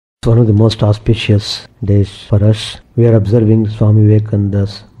It's one of the most auspicious days for us. We are observing Swami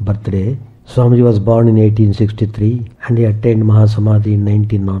Vivekananda's birthday. Swamiji was born in 1863 and he attained Mahasamadhi in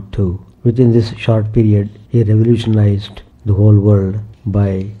 1902. Within this short period, he revolutionized the whole world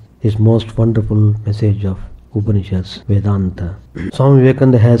by his most wonderful message of Upanishads, Vedanta. Swami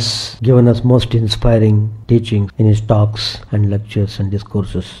Vivekananda has given us most inspiring teachings in his talks and lectures and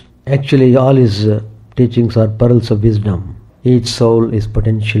discourses. Actually, all his teachings are pearls of wisdom. Each soul is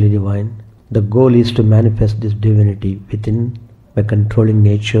potentially divine. The goal is to manifest this divinity within by controlling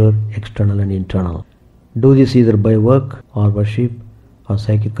nature, external and internal. Do this either by work or worship or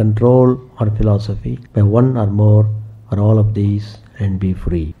psychic control or philosophy, by one or more or all of these, and be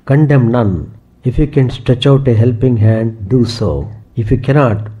free. Condemn none. If you can stretch out a helping hand, do so. If you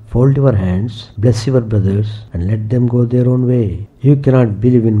cannot, fold your hands, bless your brothers and let them go their own way. You cannot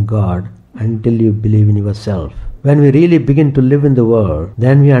believe in God until you believe in yourself. When we really begin to live in the world,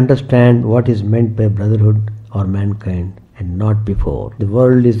 then we understand what is meant by brotherhood or mankind, and not before. The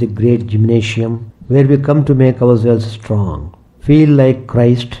world is the great gymnasium where we come to make ourselves strong. Feel like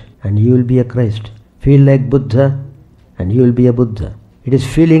Christ and you will be a Christ. Feel like Buddha and you will be a Buddha. It is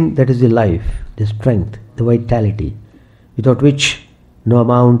feeling that is the life, the strength, the vitality, without which no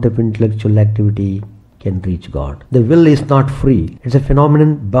amount of intellectual activity can reach God. The will is not free. It's a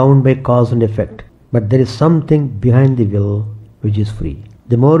phenomenon bound by cause and effect. But there is something behind the will which is free.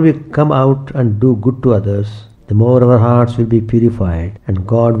 The more we come out and do good to others, the more our hearts will be purified and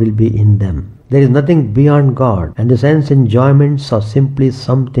God will be in them. There is nothing beyond God, and the sense enjoyments are simply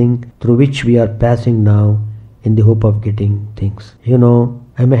something through which we are passing now in the hope of getting things.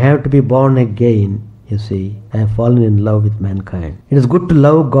 I may have to be born again, you see. I have fallen in love with mankind. It is good to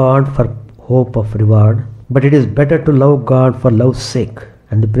love God for hope of reward, but it is better to love God for love's sake.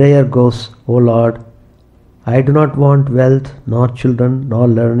 And the prayer goes, O Lord, I do not want wealth, nor children, nor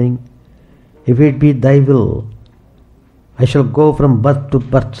learning. If it be thy will, I shall go from birth to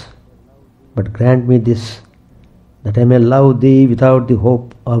birth. But grant me this, that I may love thee without the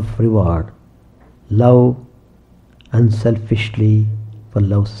hope of reward. Love unselfishly for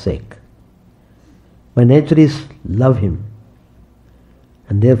love's sake. My nature is love him.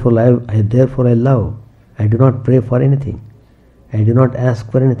 And therefore I love. I do not pray for anything. I do not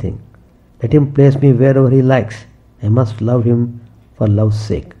ask for anything. Let him place me wherever he likes. I must love him for love's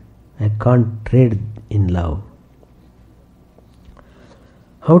sake. I can't trade in love.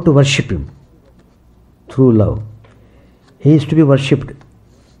 How to worship him? Through love. He is to be worshipped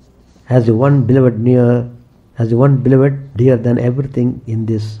as the one beloved dear than everything in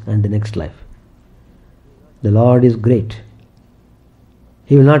this and the next life. The Lord is great.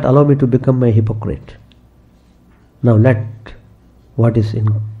 He will not allow me to become a hypocrite. Now let what is in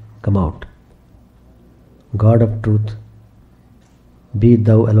come out. God of truth, be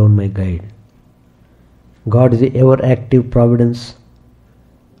thou alone my guide. God is the ever-active providence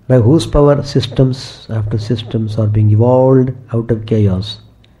by whose power systems after systems are being evolved out of chaos,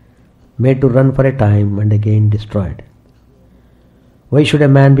 made to run for a time and again destroyed. Why should a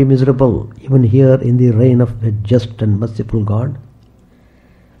man be miserable even here in the reign of a just and merciful God?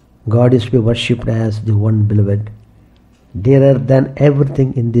 God is to be worshipped as the one beloved, dearer than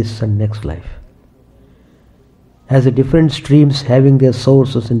everything in this and next life. As the different streams having their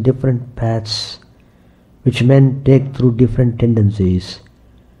sources in different paths, which men take through different tendencies,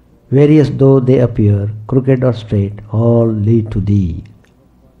 various though they appear, crooked or straight, all lead to thee.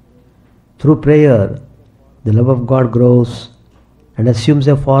 Through prayer, the love of God grows and assumes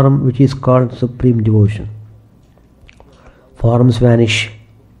a form which is called supreme devotion. Forms vanish,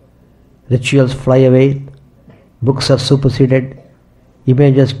 rituals fly away, books are superseded,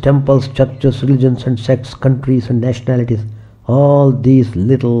 images, temples, churches, religions and sects, countries and nationalities, all these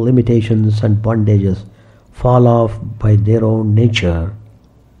little limitations and bondages fall off by their own nature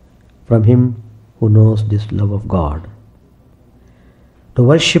from him who knows this love of God. To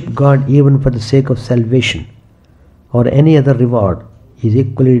worship God even for the sake of salvation or any other reward is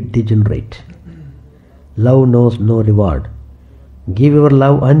equally degenerate. Love knows no reward. Give your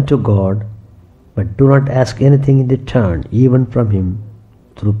love unto God, but do not ask anything in return, even from him,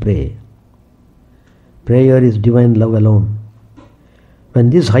 through prayer. Prayer is divine love alone. When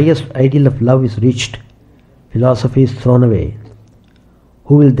this highest ideal of love is reached, philosophy is thrown away.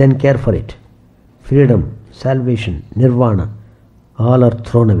 Who will then care for it? Freedom, salvation, nirvana, all are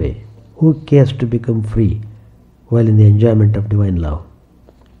thrown away. Who cares to become free while in the enjoyment of divine love?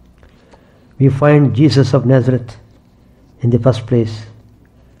 We find Jesus of Nazareth in the first place,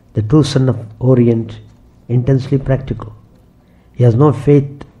 the true son of Orient, intensely practical. He has no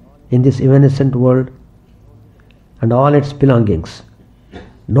faith in this evanescent world and all its belongings.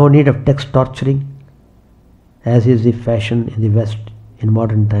 No need of text torturing, as is the fashion in the West in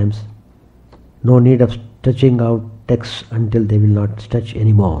modern times. No need of stretching out texts until they will not stretch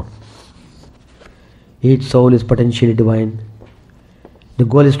anymore. Each soul is potentially divine. The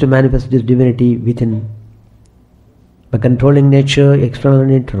goal is to manifest this divinity within by controlling nature, external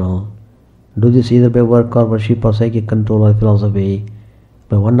and internal. Do this either by work or worship or psychic control or philosophy,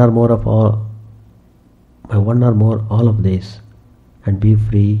 by one or more all of this, and be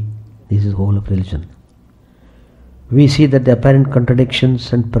free. This is the whole of religion. We see that the apparent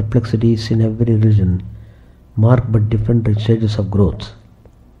contradictions and perplexities in every religion mark but different stages of growth.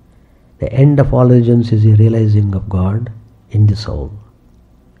 The end of all religions is the realizing of God in the soul.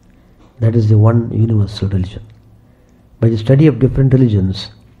 That is the one universal religion. By the study of different religions,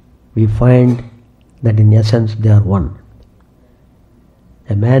 we find that in essence they are one.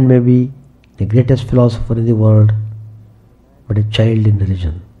 A man may be the greatest philosopher in the world, but a child in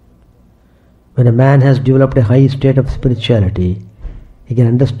religion. When a man has developed a high state of spirituality, he can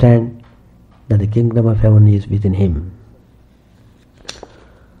understand that the kingdom of heaven is within him.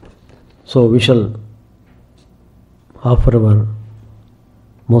 So we shall offer our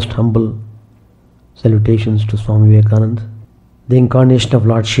most humble salutations to Swami Vivekananda, the incarnation of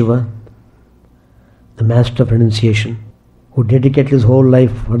Lord Shiva, the master of renunciation, who dedicated his whole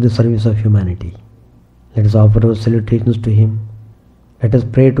life for the service of humanity. Let us offer our salutations to him. Let us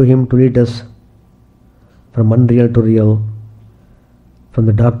pray to him to lead us from unreal to real, from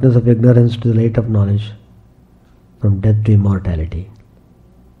the darkness of ignorance to the light of knowledge, from death to immortality.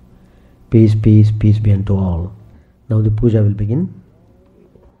 Peace, peace, peace be unto all. Now the puja will begin.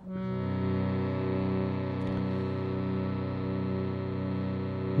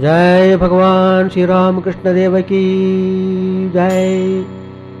 जय भगवान श्री रामकृष्ण देव की जय,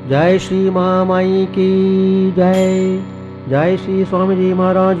 जय श्री महामाई की जय, जय श्री स्वामी जी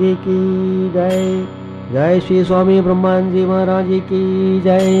महाराज जी की जय, जय श्री स्वामी ब्रह्मानंद जी महाराज जी की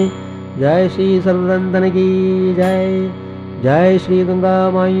जय, जय श्री सर्वदंतन की जय, जय श्री गंगा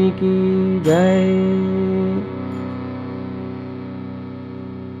माई की जय।